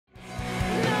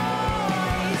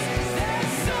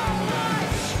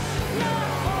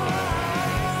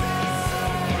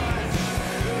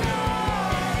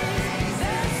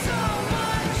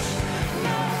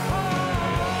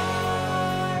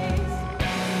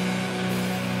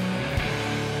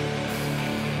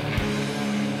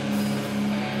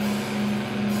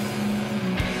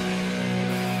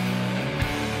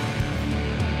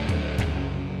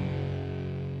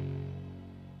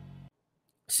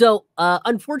So,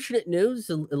 unfortunate news,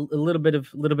 a little bit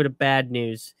of bad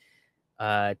news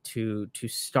to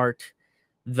start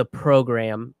the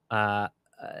program.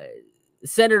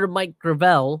 Senator Mike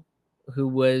Gravel, who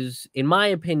was, in my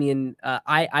opinion,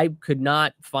 I could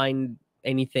not find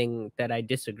anything that I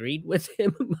disagreed with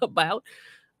him about.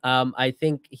 I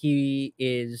think he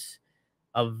is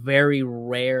a very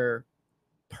rare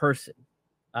person,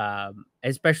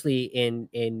 especially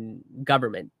in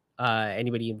government.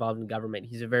 Anybody involved in government,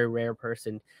 he's a very rare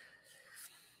person.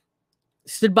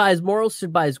 Stood by his morals,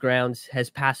 stood by his grounds, has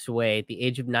passed away at the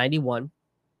age of 91.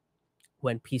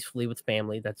 Went peacefully with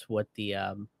family. That's what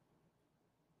the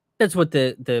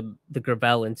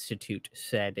Gravel Institute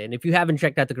said. And if you haven't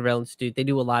checked out the Gravel Institute, they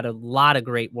do a lot of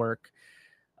great work.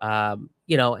 And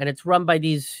it's run by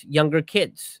these younger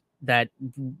kids that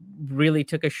really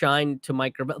took a shine to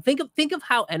Mike Gravel. Think of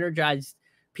how energized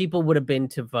people would have been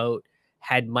to vote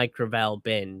had Mike Gravel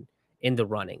been in the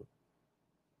running.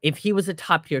 If he was a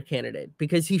top tier candidate,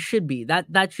 because he should be,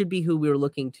 that should be who we were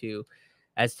looking to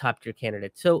as top tier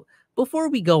candidate. So before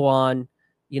we go on,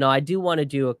 I do want to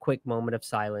do a quick moment of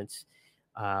silence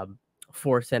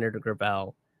for Senator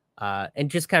Gravel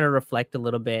and just kind of reflect a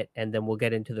little bit, and then we'll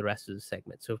get into the rest of the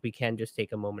segment. So if we can just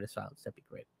take a moment of silence, that'd be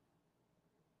great.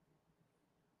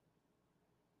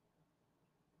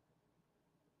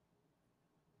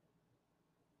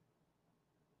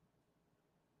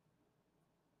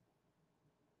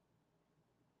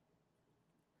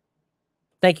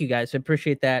 Thank you, guys. I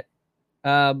appreciate that.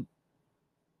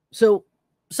 So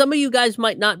some of you guys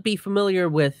might not be familiar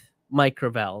with Mike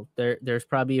Gravel. There's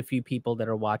probably a few people that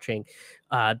are watching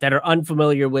that are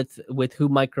unfamiliar with who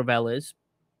Mike Gravel is.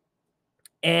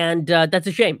 And that's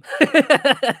a shame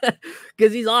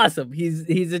because he's awesome.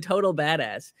 He's a total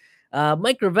badass.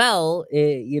 Mike Gravel,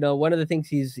 one of the things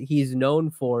he's known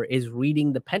for is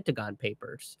reading the Pentagon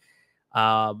Papers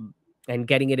and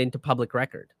getting it into public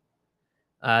record.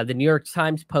 The New York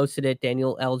Times posted it.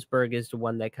 Daniel Ellsberg is the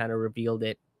one that kind of revealed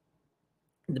it.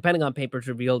 The Pentagon Papers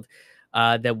revealed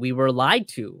that we were lied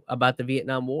to about the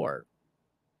Vietnam War,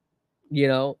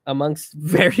 amongst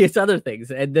various other things,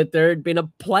 and that there had been a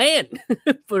plan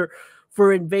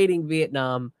for invading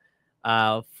Vietnam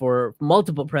for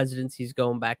multiple presidencies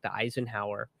going back to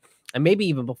Eisenhower, and maybe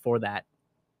even before that.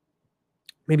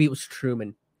 Maybe it was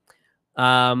Truman.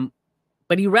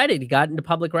 But he read it. He got into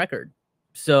public record.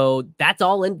 So that's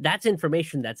that's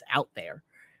information that's out there,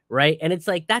 right? And it's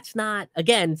like, that's not,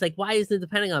 again, it's like, why isn't the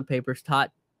Pentagon Papers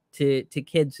taught to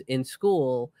kids in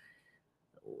school?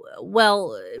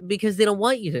 Well, because they don't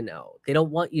want you to know. They don't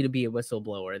want you to be a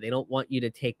whistleblower. They don't want you to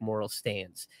take moral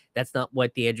stands. That's not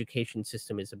what the education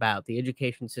system is about. The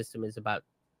education system is about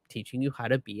teaching you how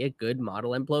to be a good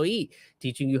model employee,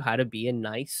 teaching you how to be a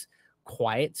nice,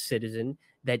 quiet citizen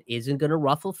that isn't going to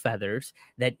ruffle feathers,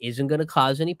 that isn't going to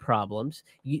cause any problems.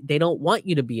 They don't want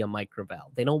you to be a Mike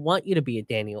Gravel. They don't want you to be a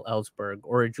Daniel Ellsberg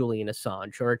or a Julian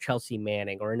Assange or a Chelsea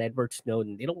Manning or an Edward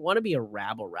Snowden. They don't want to be a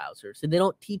rabble-rouser. So they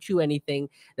don't teach you anything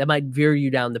that might veer you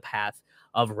down the path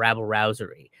of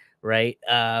rabble-rousery, right?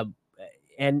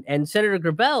 And Senator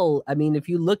Gravel, I mean, if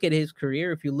you look at his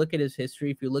career, if you look at his history,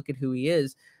 if you look at who he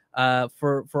is,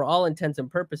 for all intents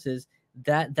and purposes,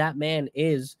 that man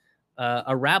is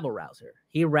a rabble rouser.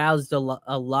 He roused a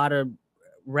lot of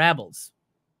rabbles. Is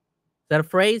that a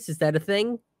phrase? Is that a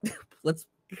thing?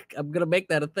 I'm gonna make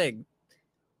that a thing.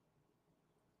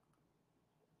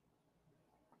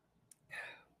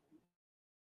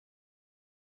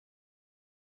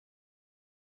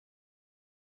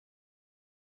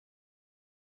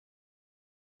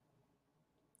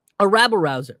 A rabble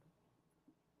rouser.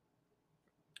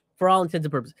 For all intents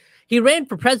and purposes. He ran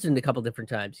for president a couple different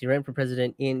times. He ran for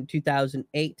president in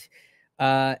 2008.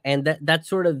 And that's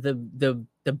sort of the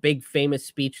big famous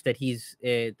speech that he's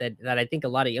that I think a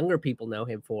lot of younger people know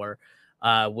him for,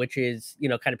 which is,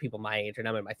 kind of people my age, and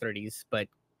I'm in my 30s, but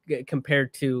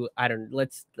compared to,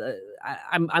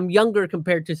 I'm younger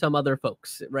compared to some other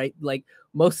folks, right? Like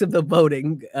most of the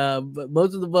voting,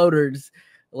 most of the voters,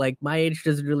 like my age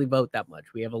doesn't really vote that much.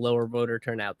 We have a lower voter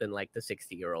turnout than like the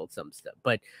 60-year-old some stuff,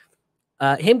 but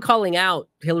him calling out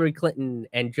Hillary Clinton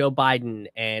and Joe Biden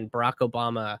and Barack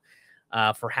Obama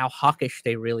for how hawkish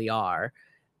they really are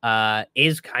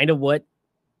is kind of what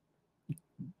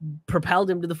propelled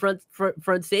him to the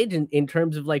front stage in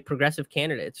terms of like progressive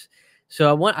candidates. So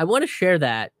I want to share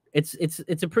that.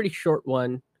 It's a pretty short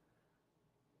one,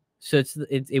 so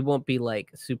it won't be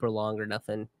like super long or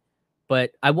nothing.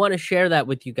 But I want to share that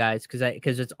with you guys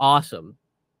because it's awesome.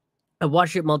 I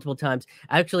watched it multiple times.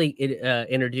 I actually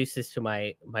introduced this to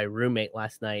my roommate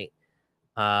last night.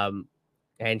 And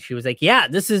And she was like, yeah,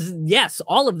 yes,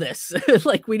 all of this.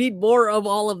 Like, we need more of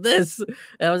all of this.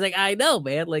 And I was like, I know,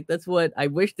 man. Like, that's what I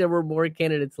wish there were more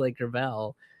candidates like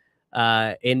Gravel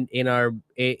in our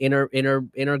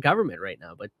government right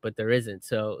now, but there isn't.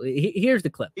 So here's the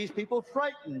clip. These people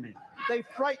frighten me. They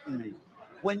frighten me.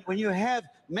 When you have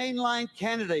mainline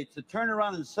candidates that turn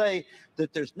around and say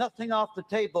that there's nothing off the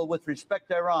table with respect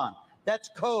to Iran, that's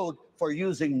code for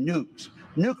using nukes,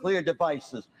 nuclear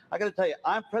devices. I got to tell you,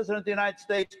 I'm president of the United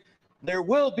States. There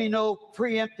will be no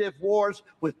preemptive wars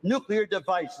with nuclear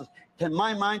devices. To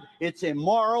my mind, it's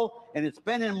immoral, and it's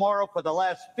been immoral for the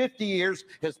last 50 years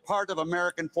as part of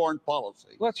American foreign policy.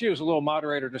 Let's use a little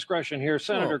moderator discretion here.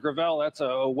 Senator Gravel, that's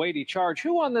a weighty charge.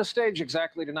 Who on this stage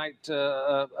exactly tonight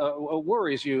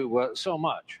worries you so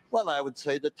much? Well, I would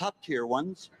say the top-tier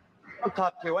ones. The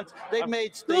top tier ones. They've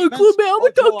made statements. You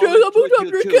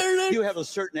have a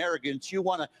certain arrogance. You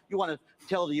want to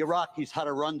tell the Iraqis how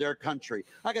to run their country.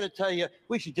 I got to tell you,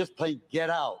 we should just play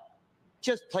get out.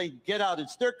 Just play get out.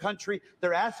 It's their country.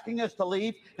 They're asking us to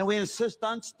leave, and we insist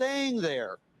on staying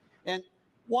there. And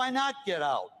why not get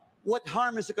out? What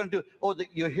harm is it going to do? Oh,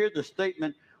 you hear the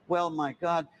statement, well, my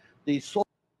God, the soldiers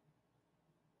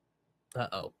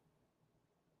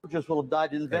will have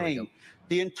died in vain.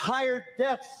 The entire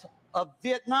deaths of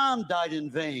Vietnam died in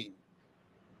vain.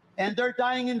 And they're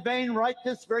dying in vain right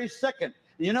this very second.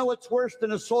 You know what's worse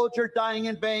than a soldier dying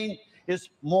in vain is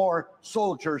more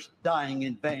soldiers dying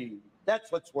in vain. That's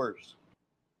what's worse.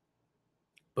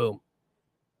 Boom.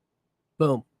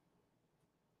 Boom.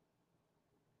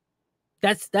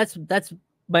 That's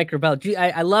Mike Gravel. Gee,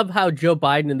 I love how Joe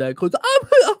Biden and that goes, I'm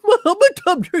a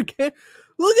Tumblr kid.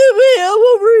 Look at me, I'm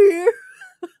over here.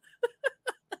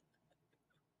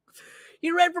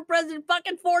 He ran for president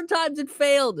fucking 4 times and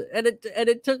failed, and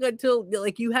it took until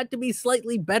like you had to be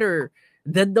slightly better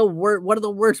than one of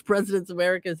the worst presidents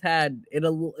America's had in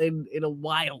a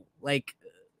while. Like,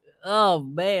 oh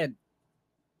man,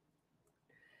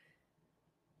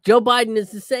 Joe Biden is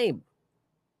the same.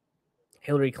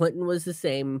 Hillary Clinton was the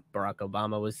same. Barack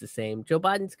Obama was the same. Joe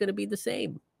Biden's going to be the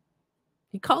same.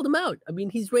 He called him out. I mean,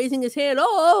 he's raising his hand.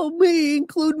 Oh, me,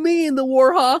 include me in the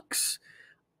war hawks.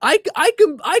 I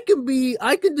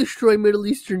can destroy Middle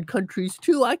Eastern countries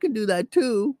too. I can do that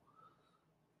too.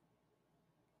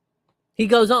 He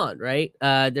goes on, right?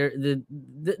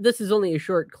 This is only a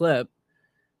short clip,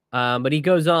 but he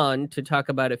goes on to talk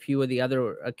about a few of the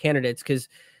other candidates because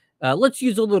let's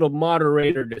use a little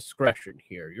moderator discretion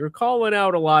here. You're calling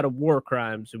out a lot of war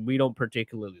crimes, and we don't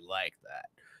particularly like that.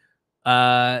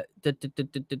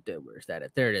 Where's that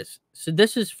at? There it is. So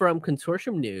this is from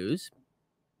Consortium News.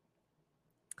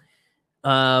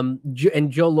 And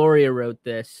Joe Lauria wrote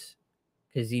this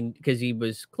because he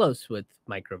was close with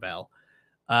Mike Gravel.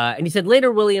 And he said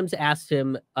later Williams asked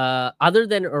him, other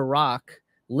than Iraq,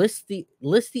 list the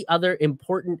other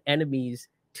important enemies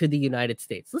to the United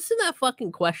States. Listen to that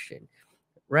fucking question,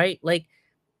 right? Like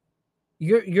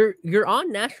you're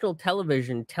on national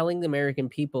television telling the American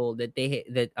people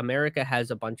that America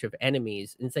has a bunch of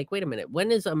enemies. And it's like, wait a minute,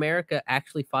 when has America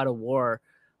actually fought a war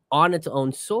on its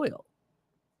own soil?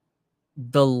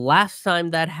 The last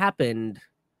time that happened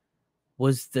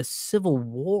was the Civil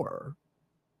War.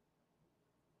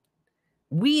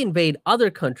 We invade other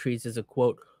countries as a,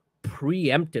 quote,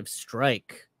 preemptive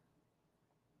strike.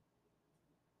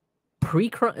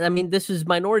 I mean, this is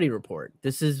Minority Report.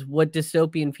 This is what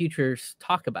dystopian futures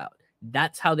talk about.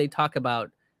 That's how they talk about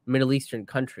Middle Eastern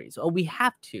countries. Oh, we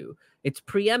have to. It's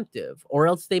preemptive, or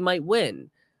else they might win.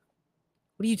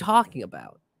 What are you talking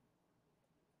about?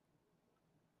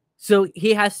 So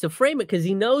he has to frame it because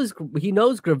he knows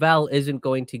Gravel isn't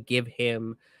going to give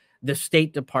him the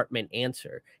State Department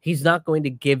answer. He's not going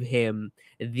to give him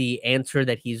the answer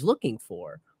that he's looking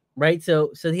for, right?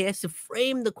 So he has to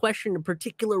frame the question in a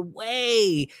particular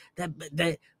way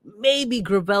that maybe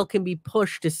Gravel can be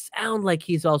pushed to sound like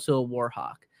he's also a war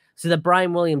hawk, so that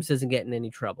Brian Williams doesn't get in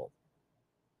any trouble.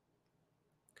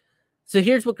 So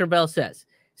here's what Gravel says.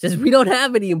 He says, we don't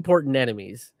have any important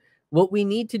enemies. What we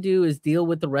need to do is deal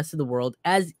with the rest of the world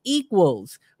as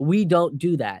equals. We don't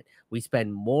do that. We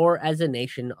spend more as a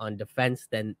nation on defense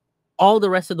than all the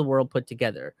rest of the world put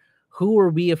together. Who are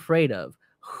we afraid of?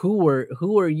 Who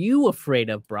are you afraid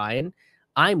of, Brian?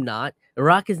 I'm not.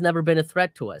 Iraq has never been a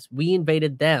threat to us. We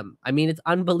invaded them. I mean, it's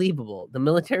unbelievable. The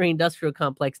military-industrial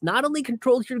complex not only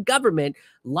controls your government,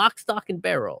 lock, stock, and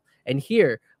barrel. And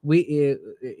here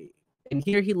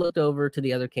he looked over to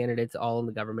the other candidates all in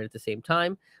the government at the same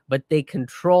time, but they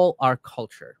control our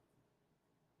culture.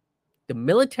 The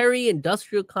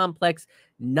military-industrial complex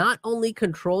not only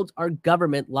controls our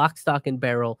government, lock, stock, and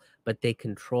barrel, but they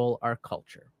control our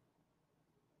culture.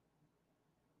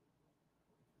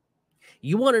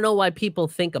 You want to know why people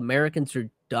think Americans are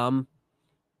dumb?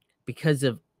 Because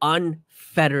of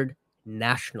unfettered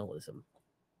nationalism.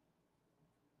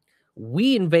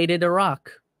 We invaded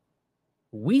Iraq.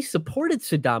 We supported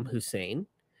Saddam Hussein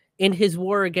in his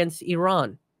war against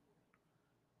Iran.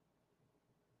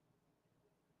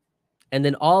 And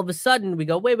then all of a sudden we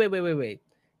go, wait.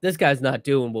 This guy's not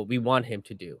doing what we want him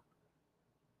to do.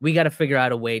 We got to figure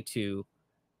out a way to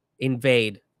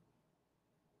invade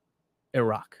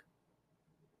Iraq.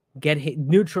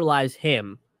 Neutralize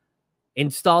him.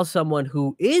 Install someone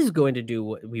who is going to do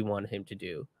what we want him to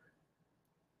do.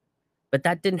 But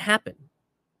that didn't happen.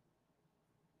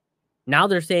 Now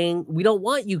they're saying, we don't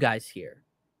want you guys here.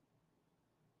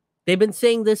 They've been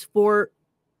saying this for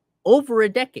over a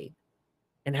decade.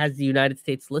 And has the United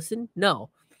States listened? No.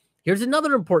 Here's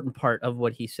another important part of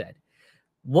what he said.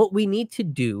 What we need to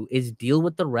do is deal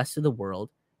with the rest of the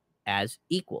world as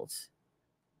equals.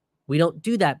 We don't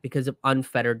do that because of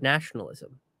unfettered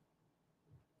nationalism.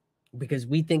 Because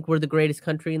we think we're the greatest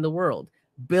country in the world.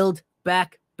 Build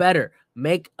back better.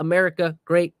 Make America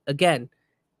great again.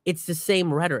 It's the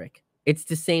same rhetoric. It's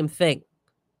the same thing.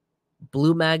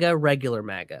 Blue MAGA, regular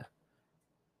MAGA.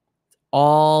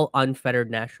 All unfettered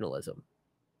nationalism.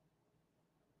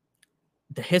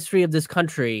 The history of this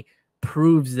country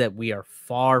proves that we are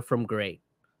far from great.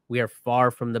 We are far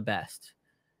from the best.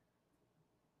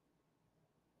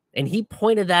 And he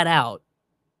pointed that out.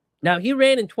 Now, he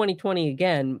ran in 2020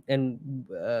 again and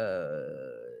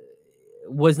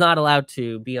was not allowed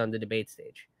to be on the debate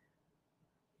stage.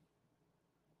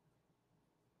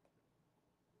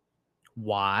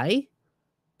 Why?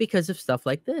 Because of stuff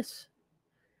like this.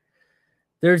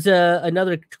 There's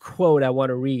another quote I want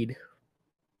to read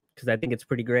because I think it's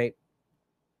pretty great.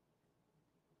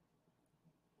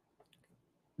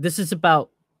 This is about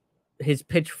his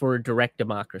pitch for direct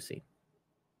democracy.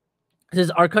 It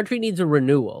says, our country needs a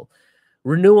renewal.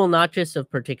 Renewal not just of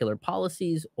particular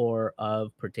policies or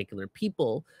of particular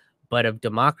people, but of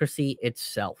democracy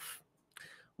itself.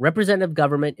 Representative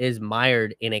government is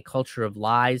mired in a culture of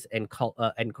lies and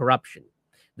corruption.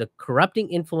 The corrupting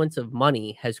influence of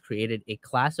money has created a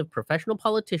class of professional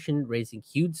politicians raising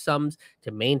huge sums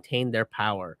to maintain their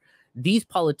power. These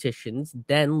politicians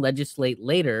then legislate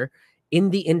later in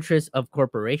the interest of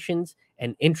corporations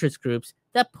and interest groups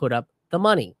that put up the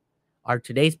money. Are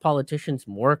today's politicians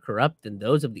more corrupt than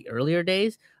those of the earlier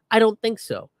days? I don't think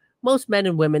so. Most men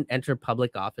and women enter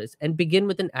public office and begin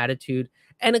with an attitude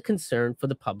and a concern for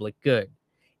the public good.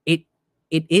 It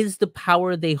is the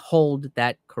power they hold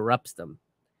that corrupts them.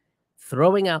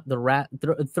 Throwing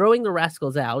the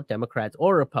rascals out, Democrats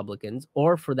or Republicans,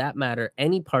 or for that matter,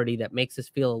 any party that makes us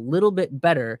feel a little bit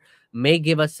better may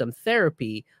give us some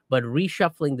therapy, but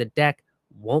reshuffling the deck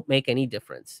won't make any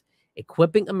difference.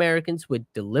 Equipping Americans with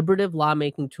deliberative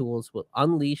lawmaking tools will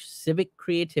unleash civic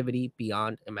creativity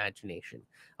beyond imagination.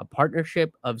 A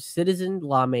partnership of citizen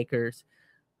lawmakers,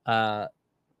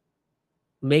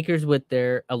 makers with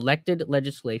their elected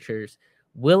legislatures,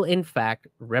 will in fact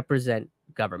represent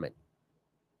government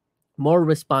more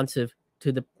responsive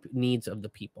to the needs of the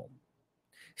people.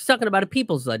 He's talking about a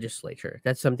people's legislature.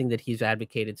 That's something that he's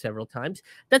advocated several times.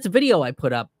 That's a video I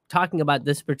put up talking about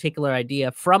this particular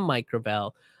idea from Mike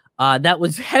Gravel. That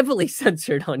was heavily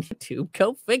censored on YouTube.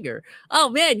 Go figure. Oh,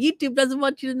 man, YouTube doesn't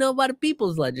want you to know about a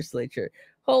people's legislature.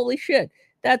 Holy shit.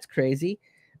 That's crazy.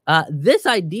 This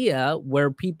idea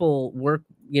where people work,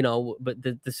 but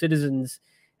the citizens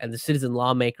and the citizen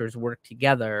lawmakers work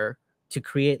together to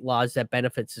create laws that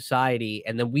benefit society,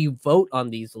 and then we vote on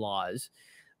these laws,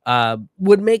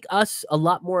 would make us a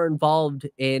lot more involved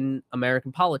in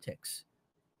American politics.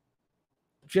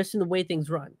 Just in the way things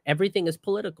run. Everything is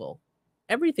political.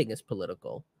 Everything is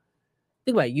political.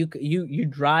 Think about it. You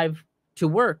drive to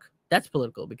work. That's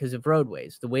political because of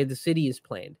roadways. The way the city is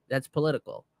planned. That's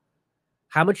political.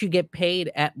 How much you get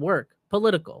paid at work.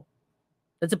 Political.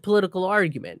 That's a political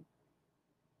argument.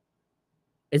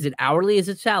 Is it hourly? Is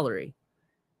it salary?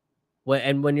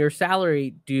 And when your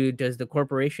salary, does the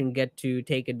corporation get to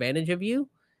take advantage of you?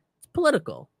 It's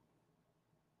political.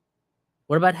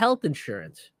 What about health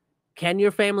insurance? Can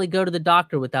your family go to the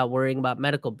doctor without worrying about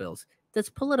medical bills?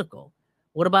 That's political.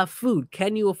 What about food?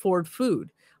 Can you afford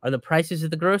food? Are the prices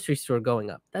at the grocery store going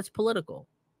up? That's political.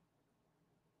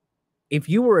 If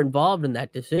you were involved in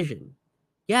that decision,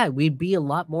 yeah, we'd be a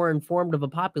lot more informed of a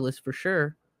populace for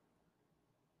sure.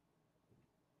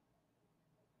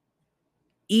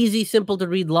 Easy, simple to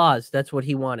read laws. That's what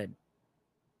he wanted.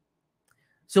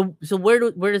 So where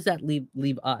does that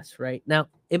leave us right now?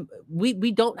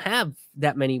 We don't have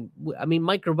that many. I mean,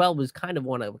 Mike Gravel was kind of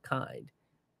one of a kind.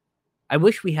 I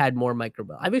wish we had more Mike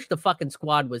Gravel. I wish the fucking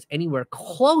squad was anywhere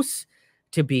close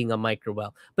to being a micro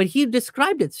well. But he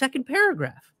described it, second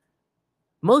paragraph.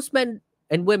 Most men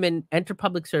and women enter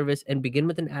public service and begin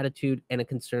with an attitude and a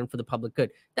concern for the public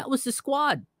good. That was the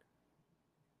squad.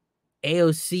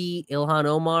 AOC, Ilhan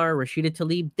Omar, Rashida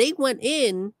Tlaib, they went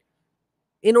in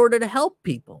order to help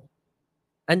people.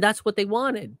 And that's what they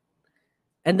wanted.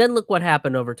 And then look what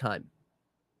happened over time.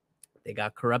 They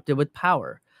got corrupted with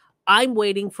power. I'm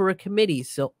waiting for a committee,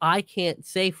 so I can't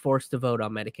say forced to vote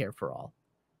on Medicare for all.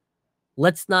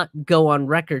 Let's not go on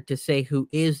record to say who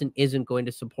is and isn't going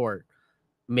to support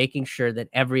making sure that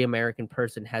every American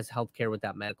person has health care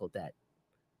without medical debt,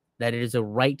 that it is a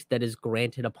right that is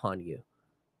granted upon you.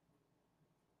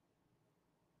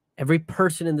 Every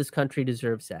person in this country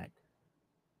deserves that.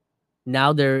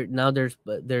 Now there's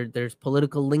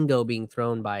political lingo being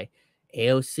thrown by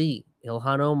AOC,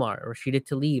 Ilhan Omar, Rashida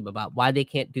Tlaib about why they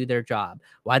can't do their job,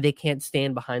 why they can't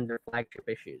stand behind their flagship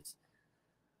issues.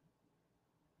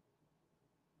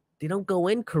 They don't go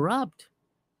in corrupt.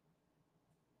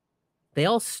 They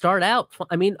all start out.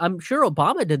 I mean, I'm sure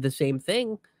Obama did the same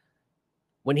thing.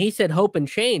 When he said hope and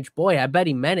change, boy, I bet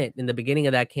he meant it in the beginning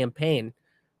of that campaign,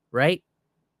 right?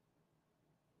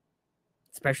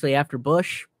 Especially after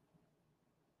Bush.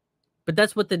 But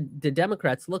that's what the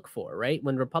Democrats look for, right?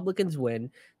 When Republicans win,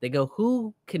 they go,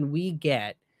 who can we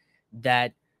get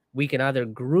that we can either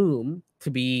groom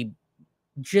to be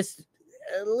just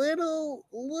a little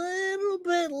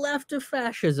bit left of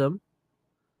fascism,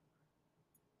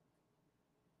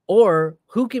 or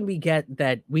who can we get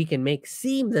that we can make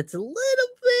seem that's a little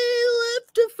bit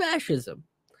left of fascism,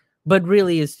 but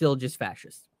really is still just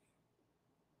fascist.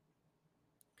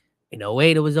 In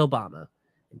 2008, it was Obama.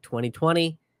 In 2020,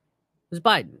 it was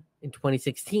Biden. In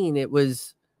 2016, it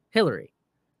was Hillary.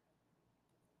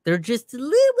 They're just a little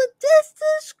bit, just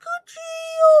a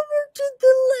scoochie over to the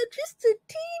left, just a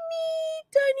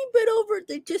tiny bit over.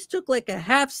 They just took like a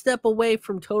half step away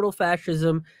from total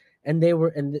fascism, and they were,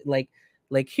 and like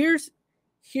here's,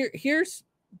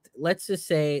 let's just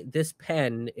say this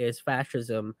pen is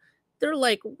fascism. They're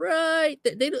like, right,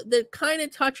 they're kind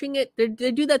of touching it. They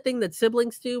do that thing that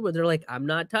siblings do, where they're like, I'm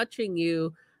not touching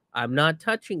you,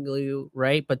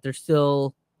 right? But they're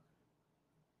still.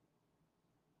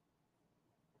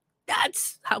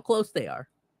 That's how close they are.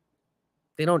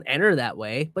 They don't enter that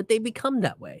way, but they become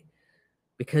that way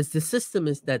because the system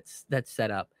is that's set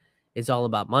up is all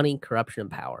about money, corruption, and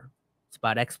power. It's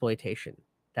about exploitation.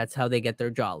 That's how they get their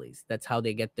jollies. That's how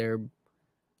they get their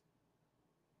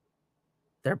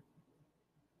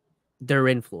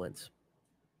influence.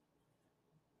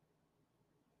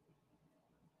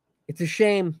 It's a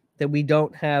shame that we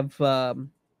don't have more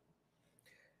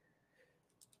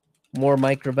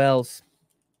microbells.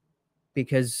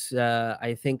 Because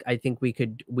I think we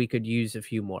could use a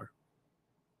few more.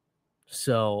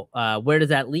 So where does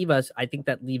that leave us? I think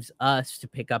that leaves us to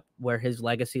pick up where his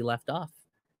legacy left off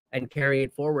and carry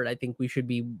it forward. I think we should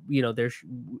be,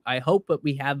 I hope that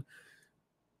we have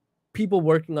people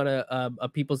working on a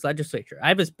people's legislature. I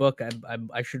have this book.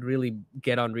 I should really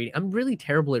get on reading. I'm really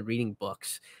terrible at reading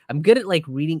books. I'm good at like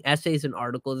reading essays and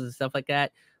articles and stuff like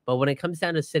that. But when it comes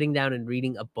down to sitting down and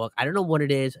reading a book, I don't know what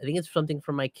it is. I think it's something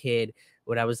from my kid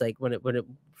when I was like,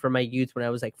 from my youth, when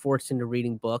I was like forced into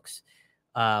reading books.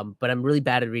 But I'm really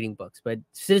bad at reading books. But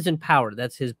Citizen Power,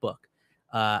 that's his book.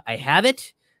 I have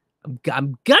it.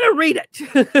 I'm gonna read it.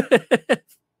 I'm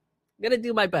gonna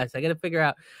do my best. I gotta figure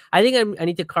out. I think I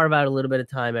need to carve out a little bit of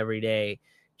time every day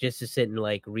just to sit and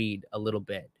like read a little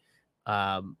bit.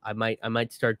 I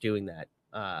might start doing that.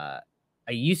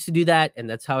 I used to do that, and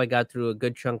that's how I got through a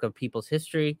good chunk of people's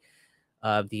history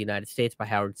of the United States by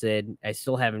Howard Zinn. I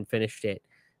still haven't finished it.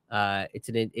 It's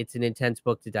an intense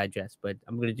book to digest, but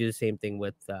I'm going to do the same thing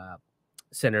with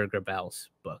Senator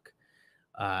Gravel's book.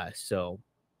 So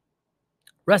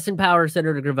rest in power,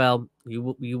 Senator Gravel.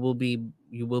 You will be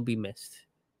missed.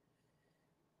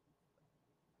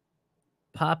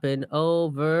 Popping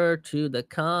over to the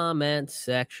comment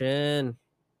section.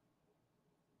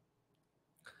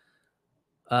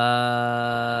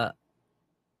 Holly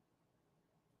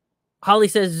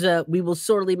says we will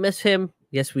sorely miss him.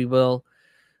 Yes, we will.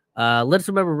 Let's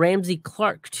remember Ramsey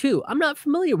Clark too. I'm not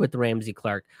familiar with Ramsey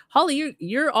Clark. Holly,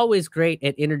 you're always great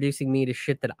at introducing me to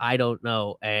shit that I don't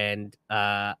know, and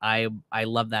I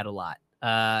love that a lot.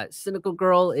 Cynical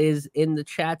Girl is in the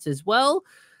chats as well.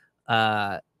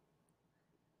 How's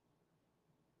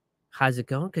it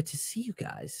going? Good to see you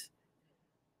guys.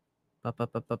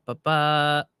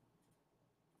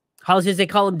 Holly says they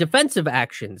call them defensive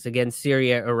actions against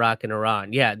Syria, Iraq, and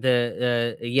Iran. Yeah,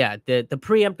 the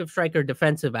preemptive strike are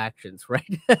defensive actions,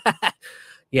 right?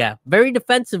 Yeah, very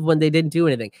defensive when they didn't do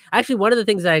anything. Actually, one of the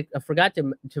things I forgot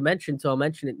to mention, so I'll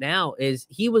mention it now, is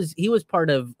he was part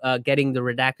of getting the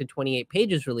redacted 28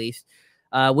 pages released,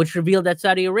 which revealed that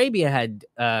Saudi Arabia had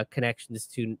connections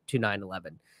to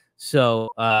 9/11. So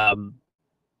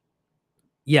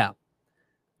yeah,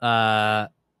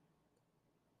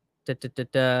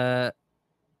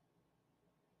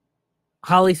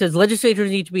 Holly says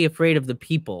legislators need to be afraid of the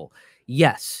people.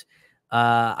 Yes,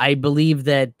 I believe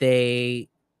that they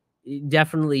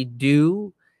definitely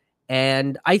do.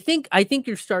 And I think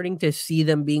you're starting to see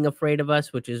them being afraid of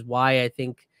us, which is why I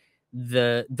think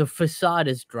the facade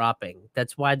is dropping.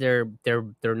 That's why they're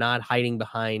not hiding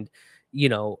behind,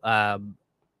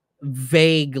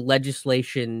 vague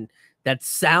legislation that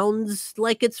sounds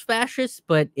like it's fascist,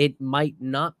 but it might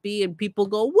not be. And people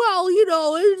go, well,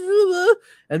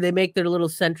 and they make their little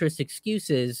centrist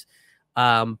excuses.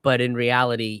 But in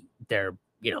reality, they're,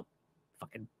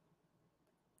 fucking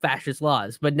fascist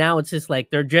laws. But now it's just like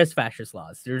they're just fascist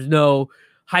laws. There's no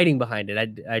hiding behind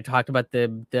it. I talked about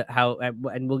the how,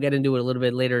 and we'll get into it a little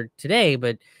bit later today,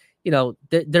 but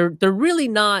they're really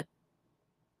not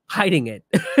hiding it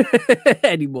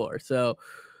anymore. So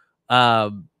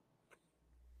thank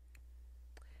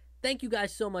you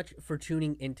guys so much for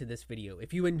tuning into this video.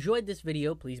 If you enjoyed this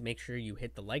video, please make sure you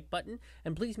hit the like button,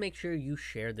 and please make sure you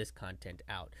share this content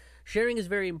out. Sharing is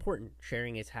very important.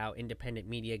 Sharing is how independent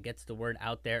media gets the word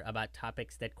out there about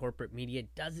topics that corporate media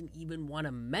doesn't even want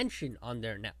to mention on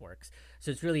their networks. So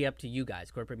it's really up to you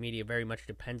guys. Corporate media very much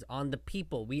depends on the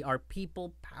people. We are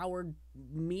people-powered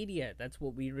media. That's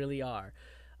what we really are.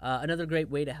 Another great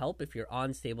way to help if you're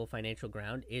on stable financial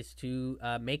ground is to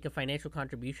make a financial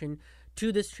contribution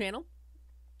to this channel.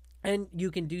 And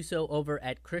you can do so over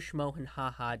at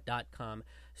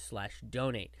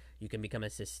krishmohanhaha.com/donate. You can become a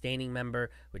sustaining member,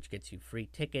 which gets you free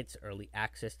tickets, early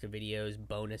access to videos,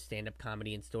 bonus stand-up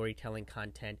comedy and storytelling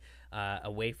content, a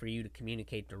way for you to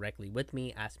communicate directly with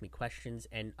me, ask me questions,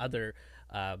 and other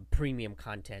premium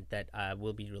content that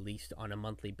will be released on a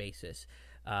monthly basis.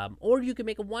 Or you can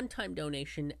make a one-time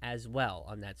donation as well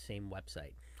on that same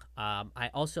website. I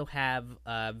also have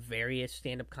various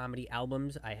stand-up comedy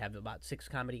albums. I have about 6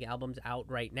 comedy albums out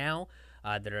right now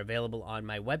that are available on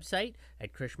my website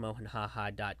at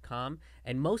krishmohanhaha.com.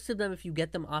 And most of them, if you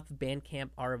get them off of Bandcamp,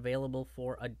 are available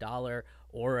for $1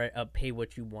 or a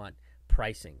pay-what-you-want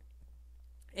pricing.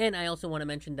 And I also want to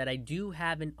mention that I do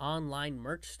have an online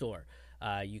merch store.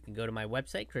 You can go to my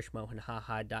website,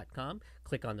 krishmohanhaha.com,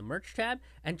 click on the merch tab,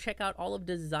 and check out all of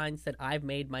the designs that I've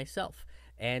made myself.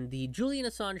 And the Julian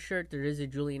Assange shirt, there is a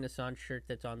Julian Assange shirt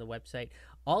that's on the website.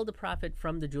 All the profit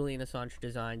from the Julian Assange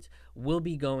designs will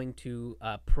be going to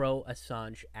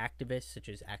pro-Assange activists such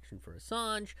as Action for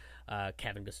Assange,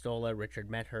 Kevin Gostola, Richard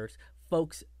Medhurst,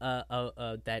 folks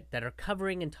that are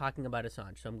covering and talking about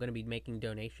Assange. So I'm going to be making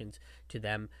donations to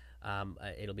them.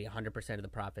 It'll be 100% of the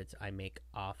profits I make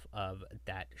off of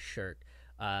that shirt.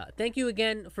 Thank you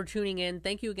again for tuning in.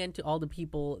 Thank you again to all the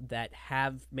people that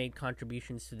have made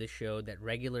contributions to the show, that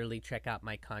regularly check out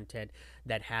my content,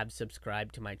 that have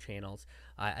subscribed to my channels.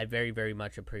 I very, very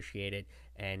much appreciate it,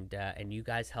 and you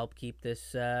guys help keep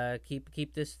this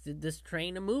keep this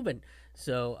train a moving.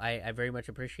 So I very much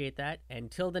appreciate that.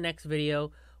 Until the next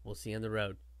video, we'll see you on the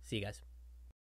road. See you guys.